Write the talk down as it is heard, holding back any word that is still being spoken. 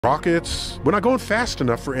rockets. We're not going fast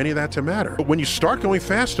enough for any of that to matter. But when you start going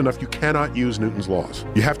fast enough, you cannot use Newton's laws.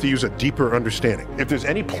 You have to use a deeper understanding. If there's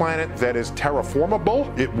any planet that is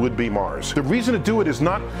terraformable, it would be Mars. The reason to do it is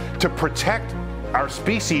not to protect our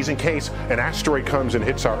species in case an asteroid comes and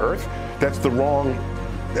hits our Earth. That's the wrong,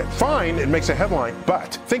 fine, it makes a headline,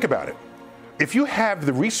 but think about it. If you have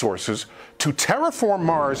the resources to terraform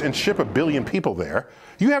Mars and ship 1 billion people there,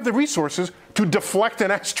 you have the resources to deflect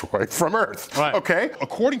an asteroid from Earth, right. Okay?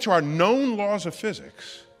 According to our known laws of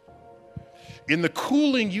physics, in the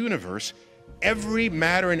cooling universe, every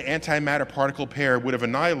matter and antimatter particle pair would have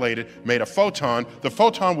annihilated, made a photon. The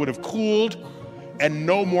photon would have cooled, and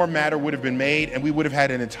no more matter would have been made, and we would have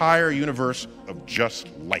had an entire universe of just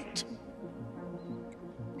light.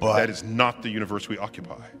 But that is not the universe we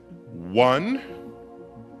occupy. 1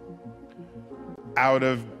 out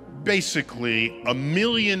of basically 1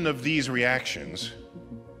 million of these reactions,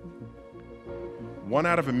 1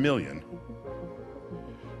 out of 1 million,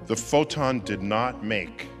 the photon did not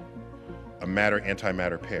make a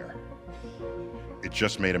matter-antimatter pair. It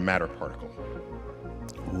just made a matter particle.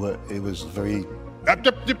 What, it was very...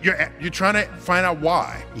 You're trying to find out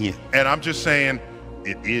why. Yeah. And I'm just saying,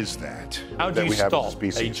 it is that. How do you stop a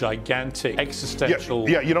species. gigantic existential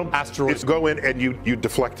you don't asteroid? It's go in and you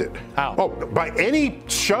deflect it. How? Oh, by any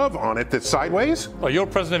shove on it that's sideways. Well, you're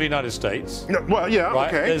president of the United States. No, well, yeah, right?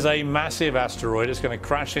 okay. There's a massive asteroid. It's going to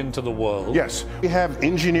crash into the world. Yes. We have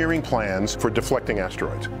engineering plans for deflecting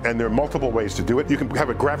asteroids, and there are multiple ways to do it. You can have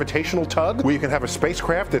a gravitational tug where you can have a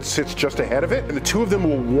spacecraft that sits just ahead of it, and the two of them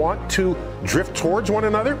will want to drift towards one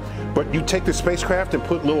another, but you take the spacecraft and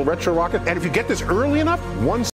put little retro rocket, and if you get this early enough, one